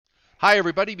Hi,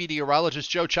 everybody. Meteorologist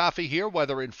Joe Cioffi here.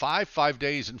 Weather in 5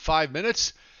 days in 5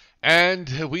 minutes. And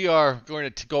we are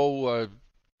going to go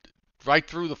right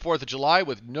through the 4th of July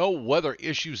with no weather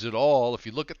issues at all. If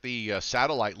you look at the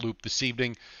satellite loop this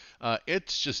evening,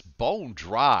 it's just bone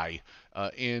dry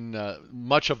in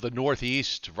much of the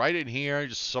Northeast. Right in here,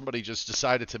 somebody just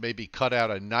decided to maybe cut out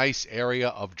a nice area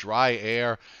of dry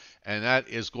air, and that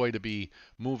is going to be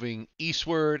moving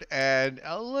eastward and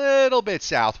a little bit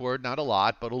southward, not a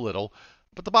lot, but a little.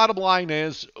 But the bottom line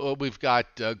is we've got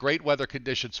great weather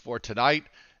conditions for tonight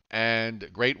and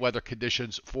great weather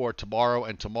conditions for tomorrow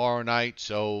and tomorrow night,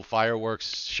 so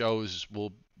fireworks shows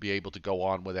will be able to go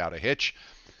on without a hitch.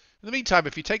 In the meantime,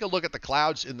 if you take a look at the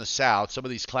clouds in the south, some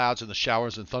of these clouds and the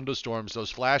showers and thunderstorms,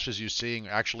 those flashes you're seeing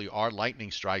actually are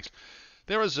lightning strikes.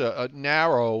 There is a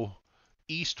narrow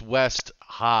east-west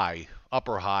high,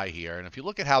 upper high here, and if you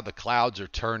look at how the clouds are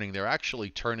turning, they're actually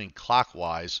turning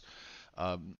clockwise,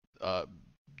 um, uh,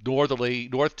 northerly,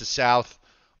 north to south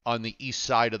on the east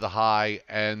side of the high,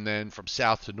 and then from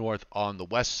south to north on the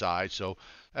west side. So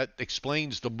that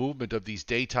explains the movement of these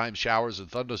daytime showers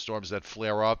and thunderstorms that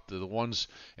flare up. The ones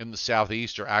in the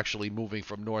southeast are actually moving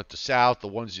from north to south. The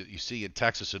ones that you see in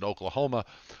Texas and Oklahoma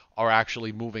are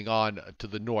actually moving on to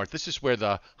the north. This is where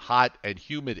the hot and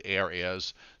humid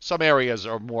areas, some areas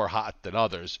are more hot than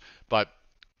others, but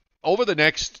over the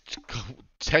next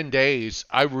 10 days,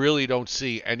 I really don't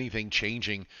see anything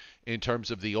changing in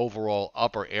terms of the overall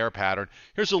upper air pattern.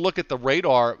 Here's a look at the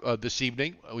radar this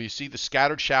evening. We see the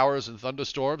scattered showers and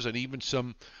thunderstorms and even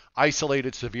some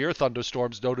isolated severe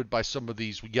thunderstorms noted by some of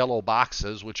these yellow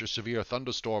boxes, which are severe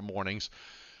thunderstorm warnings.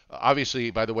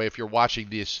 Obviously, by the way, if you're watching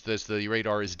this, the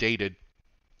radar is dated.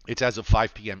 It's as of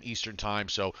 5 p.m. Eastern time.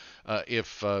 So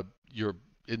if you're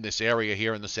in this area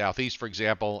here in the southeast, for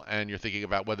example, and you're thinking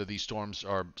about whether these storms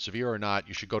are severe or not,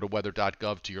 you should go to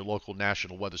weather.gov to your local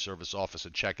National Weather Service office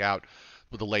and check out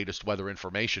the latest weather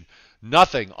information.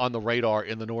 Nothing on the radar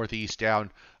in the northeast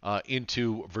down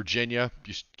into Virginia.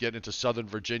 You get into southern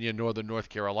Virginia, northern North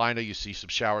Carolina, you see some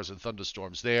showers and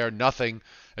thunderstorms there. Nothing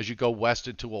as you go west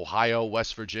into Ohio,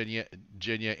 West Virginia,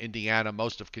 Indiana,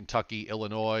 most of Kentucky,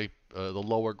 Illinois, the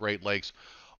lower Great Lakes,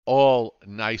 all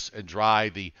nice and dry.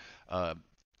 The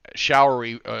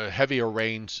showery, heavier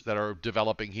rains that are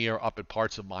developing here up in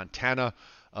parts of Montana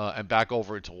and back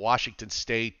over into Washington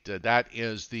State. That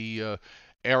is the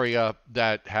area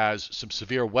that has some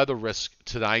severe weather risk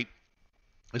tonight,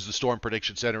 as the Storm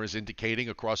Prediction Center is indicating,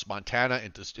 across Montana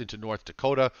into North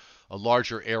Dakota. A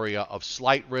larger area of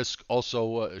slight risk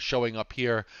also showing up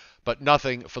here, but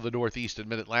nothing for the Northeast and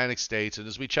Mid-Atlantic states. And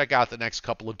as we check out the next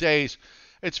couple of days,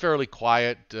 it's fairly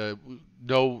quiet.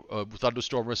 No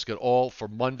thunderstorm risk at all for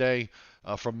Monday.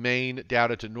 From Maine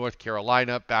down into North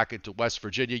Carolina, back into West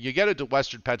Virginia. You get into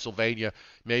western Pennsylvania,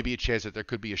 maybe a chance that there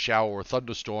could be a shower or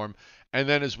thunderstorm. And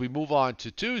then as we move on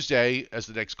to Tuesday, as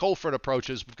the next cold front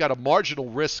approaches, we've got a marginal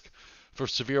risk for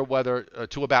severe weather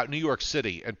to about New York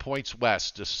City and points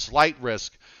west. A slight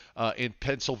risk in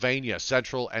Pennsylvania,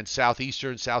 central and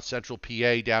southeastern, south central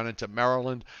PA, down into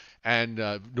Maryland and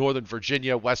northern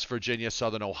Virginia, West Virginia,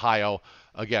 southern Ohio.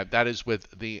 Again, that is with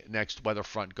the next weather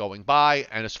front going by.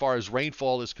 And as far as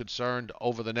rainfall is concerned,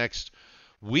 over the next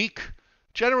week,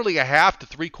 generally a half to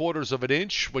 3/4 of an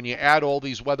inch. When you add all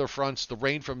these weather fronts, the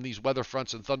rain from these weather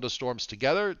fronts and thunderstorms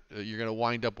together, you're going to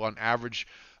wind up on average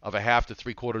of a half to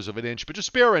 3/4 of an inch. But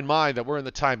just bear in mind that we're in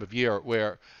the time of year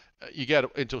where you get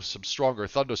into some stronger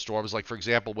thunderstorms, like, for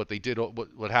example,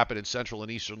 what happened in central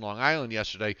and eastern Long Island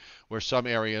yesterday, where some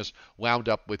areas wound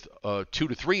up with 2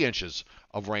 to 3 inches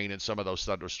of rain in some of those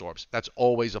thunderstorms. That's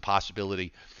always a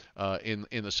possibility in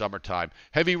the summertime.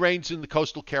 Heavy rains in the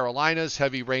coastal Carolinas,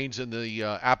 heavy rains in the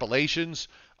Appalachians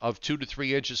of 2 to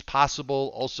 3 inches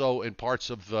possible. Also in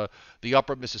parts of the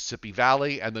upper Mississippi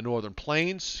Valley and the northern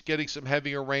plains, getting some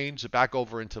heavier rains back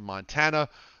over into Montana.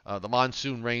 The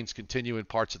monsoon rains continue in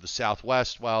parts of the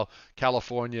southwest, while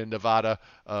California and Nevada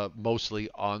mostly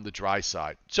on the dry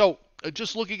side. So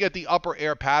just looking at the upper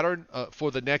air pattern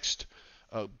for the next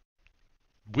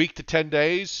week to 10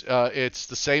 days, it's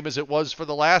the same as it was for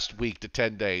the last week to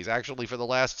 10 days, actually for the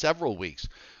last several weeks.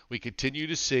 We continue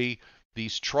to see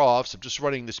these troughs. I'm just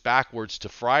running this backwards to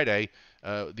Friday.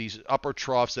 These upper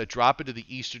troughs that drop into the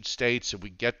eastern states, and we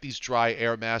get these dry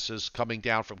air masses coming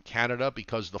down from Canada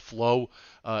because the flow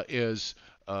is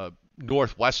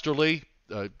northwesterly.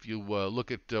 If you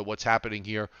look at what's happening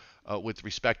here with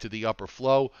respect to the upper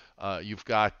flow, you've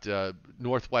got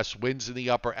northwest winds in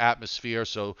the upper atmosphere,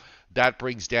 so that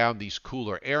brings down these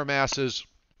cooler air masses,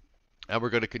 and we're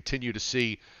going to continue to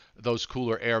see those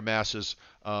cooler air masses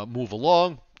move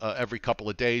along. Every couple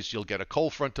of days, you'll get a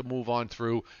cold front to move on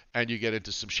through, and you get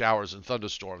into some showers and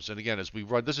thunderstorms. And again, as we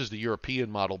run, this is the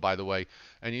European model, by the way,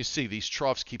 and you see these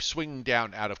troughs keep swinging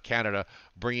down out of Canada,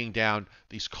 bringing down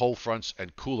these cold fronts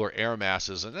and cooler air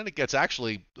masses. And then it gets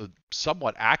actually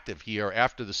somewhat active here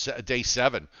after the day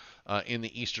 7 in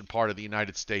the eastern part of the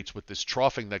United States with this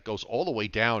troughing that goes all the way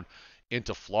down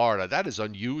into Florida. That is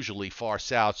unusually far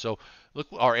south. So look,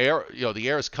 our air, the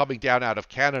air is coming down out of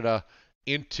Canada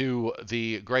into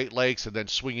the Great Lakes and then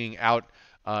swinging out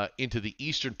into the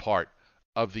eastern part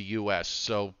of the U.S.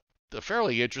 So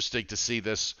fairly interesting to see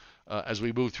this as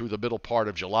we move through the middle part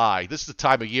of July. This is the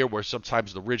time of year where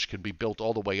sometimes the ridge can be built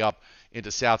all the way up into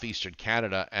southeastern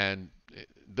Canada, and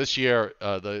this year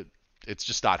it's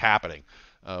just not happening.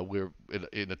 We're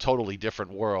in a totally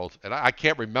different world, and I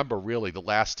can't remember really the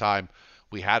last time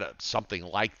we had something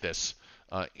like this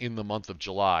in the month of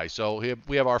July. So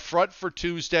we have our front for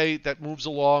Tuesday that moves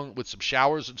along with some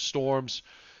showers and storms.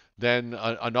 Then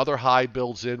another high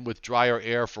builds in with drier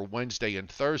air for Wednesday and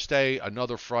Thursday.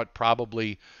 Another front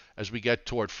probably as we get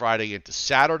toward Friday into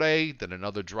Saturday. Then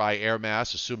another dry air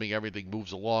mass, assuming everything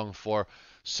moves along for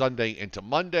Sunday into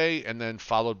Monday. And then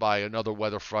followed by another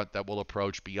weather front that will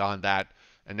approach beyond that.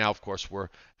 And now, of course, we're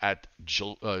at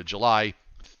July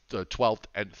the 12th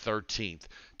and 13th.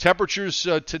 Temperatures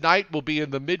tonight will be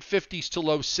in the mid-50s to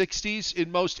low 60s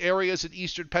in most areas in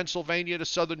eastern Pennsylvania to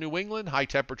southern New England. High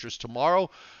temperatures tomorrow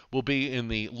will be in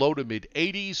the low to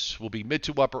mid-80s. Will be mid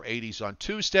to upper 80s on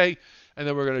Tuesday. And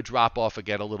then we're going to drop off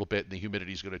again a little bit, and the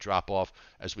humidity is going to drop off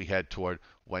as we head toward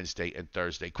Wednesday and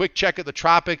Thursday. Quick check of the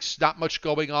tropics. Not much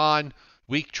going on.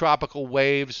 Weak tropical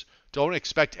waves. Don't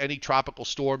expect any tropical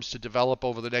storms to develop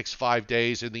over the next 5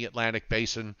 days in the Atlantic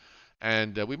Basin.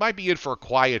 And we might be in for a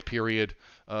quiet period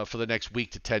for the next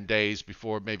week to 10 days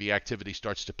before maybe activity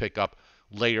starts to pick up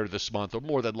later this month, or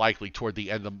more than likely toward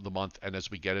the end of the month and as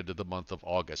we get into the month of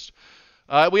August.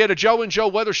 We had a Joe and Joe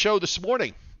weather show this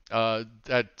morning. It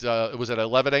was at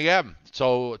 11 a.m.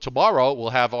 So tomorrow we'll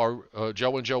have our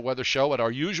Joe and Joe weather show at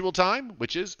our usual time,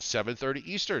 which is 7:30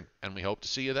 Eastern, and we hope to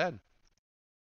see you then.